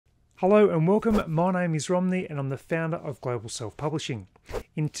Hello and welcome. My name is Romney and I'm the founder of Global Self-Publishing.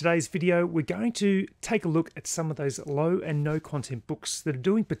 In today's video, we're going to take a look at some of those low and no content books that are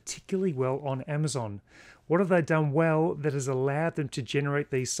doing particularly well on Amazon. What have they done well that has allowed them to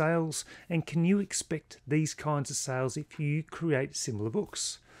generate these sales? And can you expect these kinds of sales if you create similar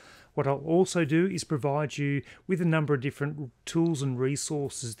books? What I'll also do is provide you with a number of different tools and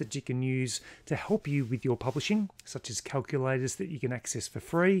resources that you can use to help you with your publishing, such as calculators that you can access for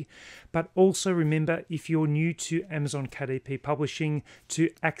free. But also remember, if you're new to Amazon KDP Publishing, to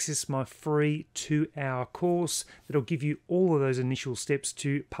access my free 2-hour course that'll give you all of those initial steps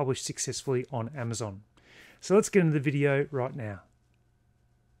to publish successfully on Amazon. So let's get into the video right now.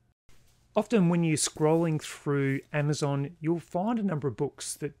 Often when you're scrolling through Amazon, you'll find a number of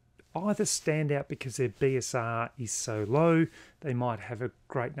books that either stand out because their BSR is so low, they might have a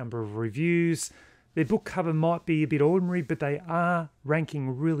great number of reviews, their book cover might be a bit ordinary, but they are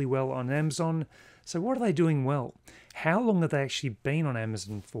ranking really well on Amazon. So what are they doing well? How long have they actually been on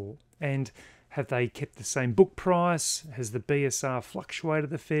Amazon for? And have they kept the same book price? Has the BSR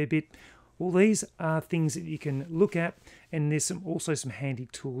fluctuated a fair bit? Well, these are things that you can look at, and there's also some handy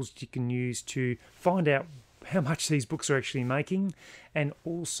tools you can use to find out how much these books are actually making, and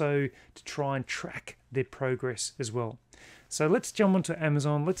also to try and track their progress as well. So let's jump onto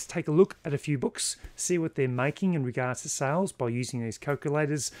Amazon. Let's take a look at a few books, see what they're making in regards to sales by using these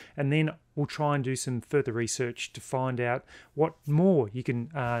calculators, and then we'll try and do some further research to find out what more you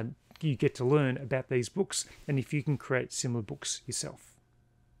get to learn about these books and if you can create similar books yourself.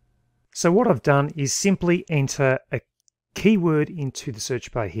 So what I've done is simply enter a keyword into the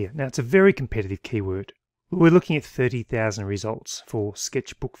search bar here. Now it's a very competitive keyword. We're looking at 30,000 results for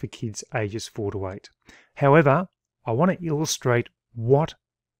sketchbook for kids ages 4 to 8. However, I want to illustrate what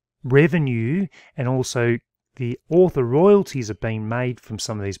revenue and also the author royalties are being made from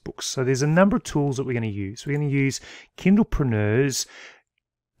some of these books. So there's a number of tools that we're going to use. We're going to use Kindlepreneur's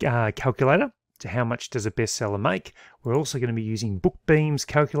calculator to how much does a bestseller make. We're also going to be using BookBeam's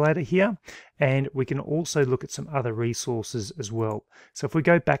calculator here, and we can also look at some other resources as well. So if we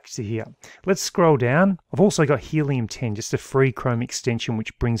go back to here, let's scroll down. I've also got Helium 10, just a free Chrome extension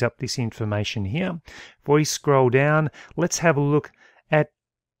which brings up this information here. If we scroll down, let's have a look at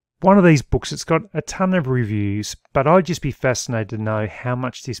one of these books. It's got a ton of reviews, but I'd just be fascinated to know how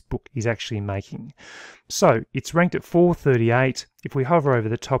much this book is actually making. So it's ranked at 438. If we hover over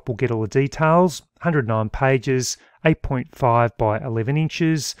the top, we'll get all the details. 109 pages, 8.5 by 11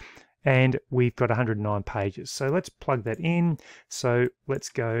 inches, and we've got 109 pages. So let's plug that in. So let's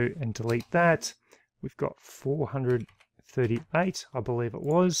go and delete that. We've got 438, I believe it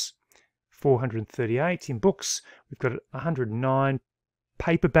was. 438 in books. We've got 109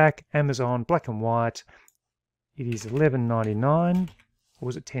 paperback, Amazon, black and white. It is $11.99, or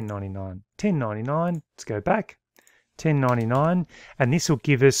was it $10.99? $10.99. Let's go back. $10.99, and this will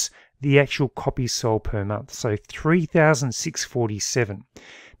give us the actual copies sold per month. So 3,647.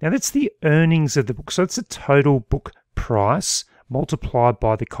 Now that's the earnings of the book. So it's the total book price multiplied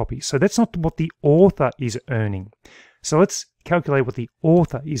by the copy. So that's not what the author is earning. So let's calculate what the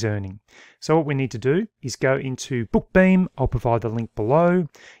author is earning. So what we need to do is go into BookBeam. I'll provide the link below.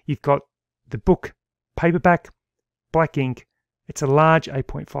 You've got the book paperback, black ink. It's a large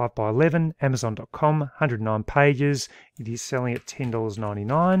 8.5 by 11, Amazon.com, 109 pages. It is selling at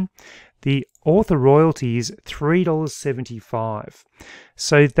 $10.99. The author royalty is $3.75.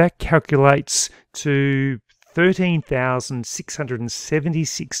 So that calculates to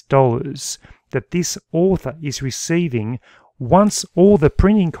 $13,676 that this author is receiving once all the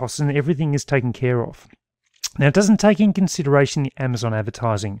printing costs and everything is taken care of. Now, it doesn't take in consideration the Amazon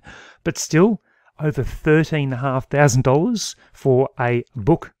advertising, but still over $13,500 for a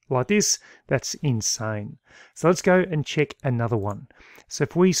book like this. That's insane. So let's go and check another one. So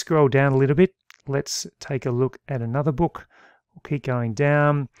if we scroll down a little bit, let's take a look at another book. We'll keep going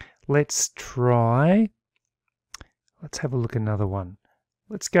down. Let's have a look at another one.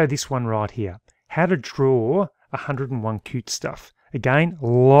 Let's go this one right here. How to Draw 101 Cute Stuff. Again,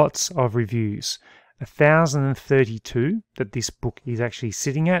 lots of reviews. 1,032 that this book is actually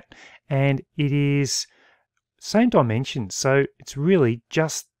sitting at, and it is same dimensions. So it's really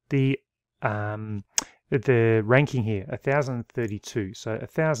just the ranking here, 1,032. So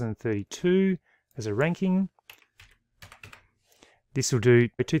 1,032 as a ranking. This will do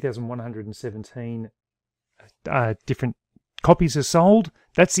 2,117 different copies are sold.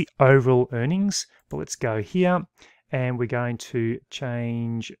 That's the overall earnings. But let's go here, and we're going to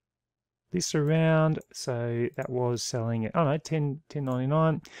change this around. So that was selling at,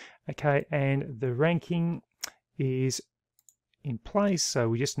 $10.99. Okay, and the ranking is in place. So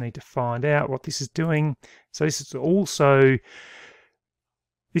we just need to find out what this is doing. So this is also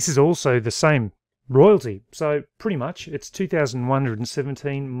the same royalty. So pretty much it's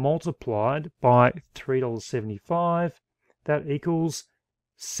 2,117 multiplied by $3.75. That equals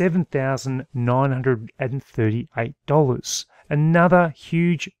 $7,938. Another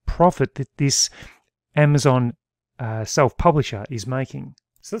huge profit that this Amazon self-publisher is making.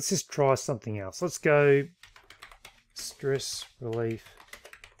 So let's just try something else. Let's go stress relief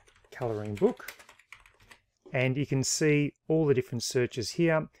coloring book. And you can see all the different searches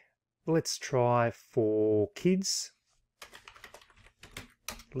here. Let's try for kids.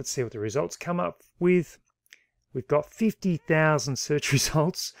 Let's see what the results come up with. We've got 50,000 search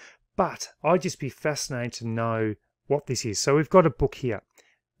results, but I'd just be fascinated to know what this is. So we've got a book here.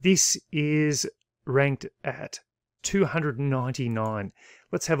 This is ranked at 299.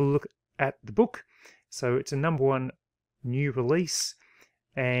 Let's have a look at the book. So it's a #1 new release,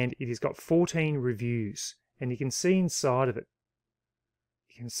 and it has got 14 reviews. And you can see inside of it,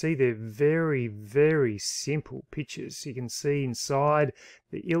 you can see they're very, very simple pictures. You can see inside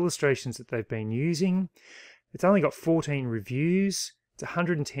the illustrations that they've been using. It's only got 14 reviews. It's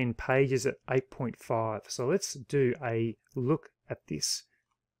 110 pages at 8.5. So let's do a look at this.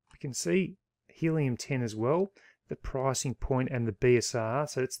 We can see helium-10 as well, the pricing point and the BSR.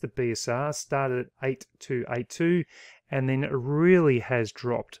 So it's the BSR, started at 8282, and then it really has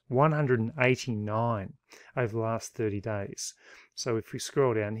dropped 189 over the last 30 days. So if we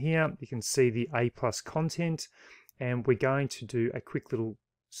scroll down here, you can see the A+ content, and we're going to do a quick little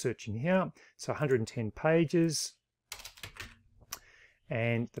search in here. So 110 pages,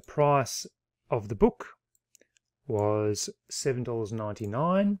 and the price of the book was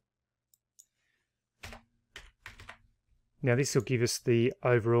 $7.99. Now this will give us the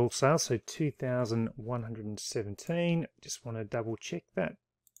overall sales, so 2,117. Just want to double check that,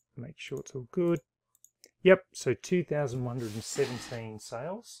 make sure it's all good. Yep, so 2,117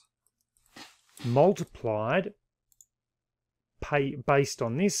 sales multiplied based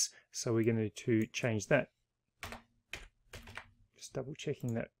on this. So we're going to change that. Just double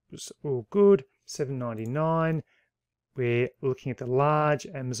checking that was all good. $7.99. We're looking at the large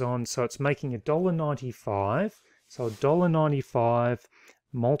Amazon, so it's making $1.95. So $1.95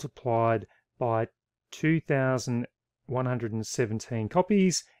 multiplied by 2,117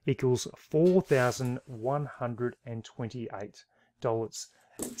 copies equals $4,128.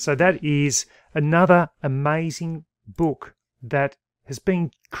 So that is another amazing book that has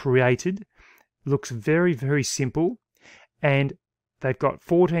been created. Looks very, very simple, and they've got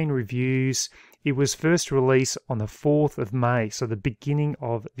 14 reviews. It was first released on the 4th of May, so the beginning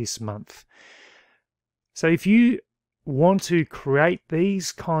of this month. So if you want to create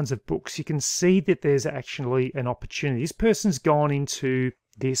these kinds of books, you can see that there's actually an opportunity. This person's gone into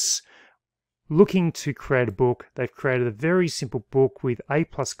this looking to create a book. They've created a very simple book with A+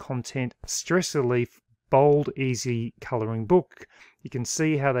 content, stress relief, bold, easy coloring book. You can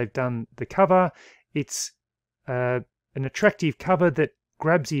see how they've done the cover. It's an attractive cover that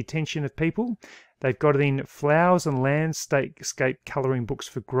grabs the attention of people. They've got it in flowers and landscape coloring books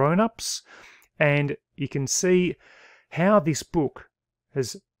for grown-ups. And you can see how this book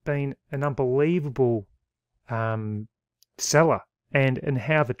has been an unbelievable seller, and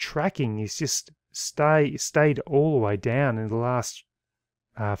how the tracking is just stayed all the way down in the last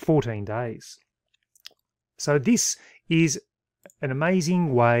 14 days. So this is an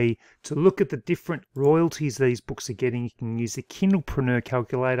amazing way to look at the different royalties these books are getting. You can use the Kindlepreneur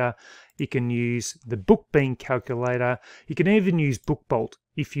calculator. You can use the BookBean calculator. You can even use BookBolt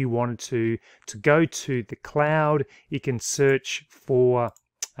if you wanted to go to the cloud. You can search for,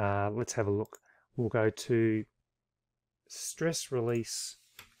 let's have a look. We'll go to stress release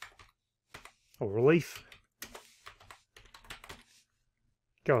or relief.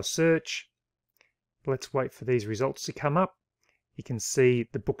 Go a search. Let's wait for these results to come up. You can see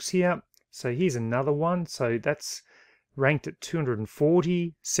the books here. So here's another one. So that's ranked at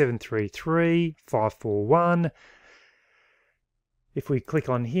 240, 733, 541. If we click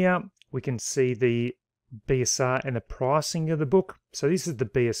on here, we can see the BSR and the pricing of the book. So this is the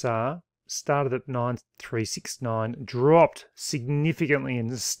BSR. Started at 9,369, dropped significantly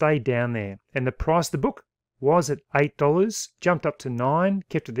and stayed down there. And the price of the book was at $8, jumped up to $9,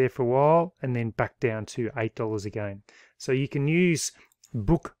 kept it there for a while, and then back down to $8 again. So you can use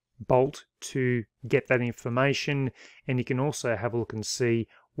BookBolt to get that information, and you can also have a look and see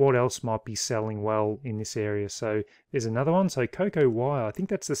what else might be selling well in this area. So there's another one. So Coco Wire, I think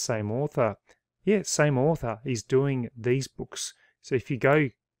that's the same author. Yeah, same author is doing these books. So if you go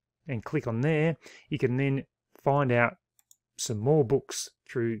and click on there, you can then find out some more books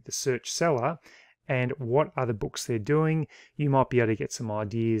through the search cellar and what other books they're doing, you might be able to get some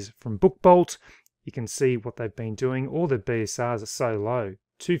ideas from BookBolt. You can see what they've been doing. All the BSRs are so low: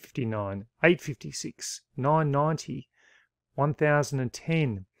 259, 856, 990,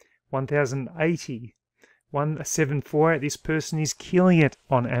 1010, 1080, 1748. This person is killing it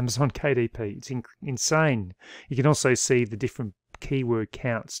on Amazon KDP. It's insane. You can also see the different keyword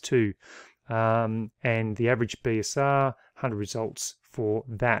counts too, and the average BSR, 100 results for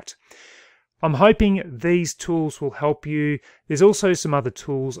that. I'm hoping these tools will help you. There's also some other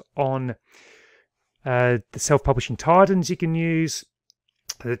tools on the self-publishing titans you can use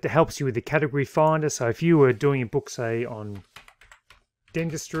that helps you with the category finder. So if you were doing a book, say, on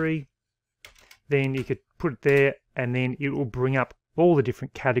dentistry, then you could put it there and then it will bring up all the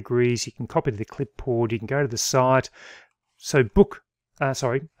different categories. You can copy to the clipboard, you can go to the site. So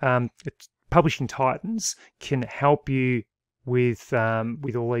Publishing Titans can help you with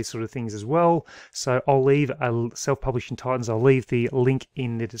all these sort of things as well. So I'll leave a Self-Publishing Titans, I'll leave the link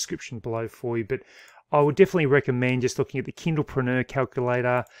in the description below for you. But I would definitely recommend just looking at the Kindlepreneur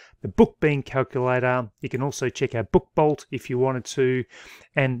calculator, the BookBean calculator. You can also check out BookBolt if you wanted to,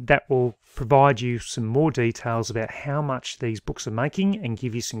 and that will provide you some more details about how much these books are making and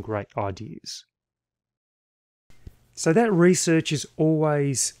give you some great ideas. So that research is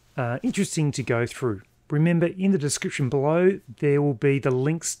always interesting to go through. Remember, in the description below, there will be the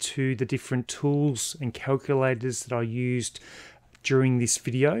links to the different tools and calculators that I used during this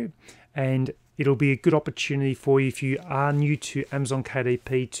video, and it'll be a good opportunity for you if you are new to Amazon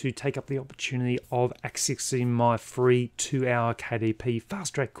KDP to take up the opportunity of accessing my free 2-hour KDP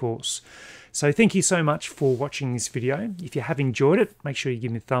Fast-Track course. So thank you so much for watching this video. If you have enjoyed it, make sure you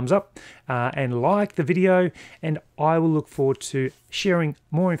give me a thumbs up and like the video, and I will look forward to sharing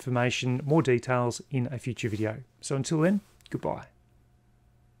more information, more details in a future video. So until then, goodbye.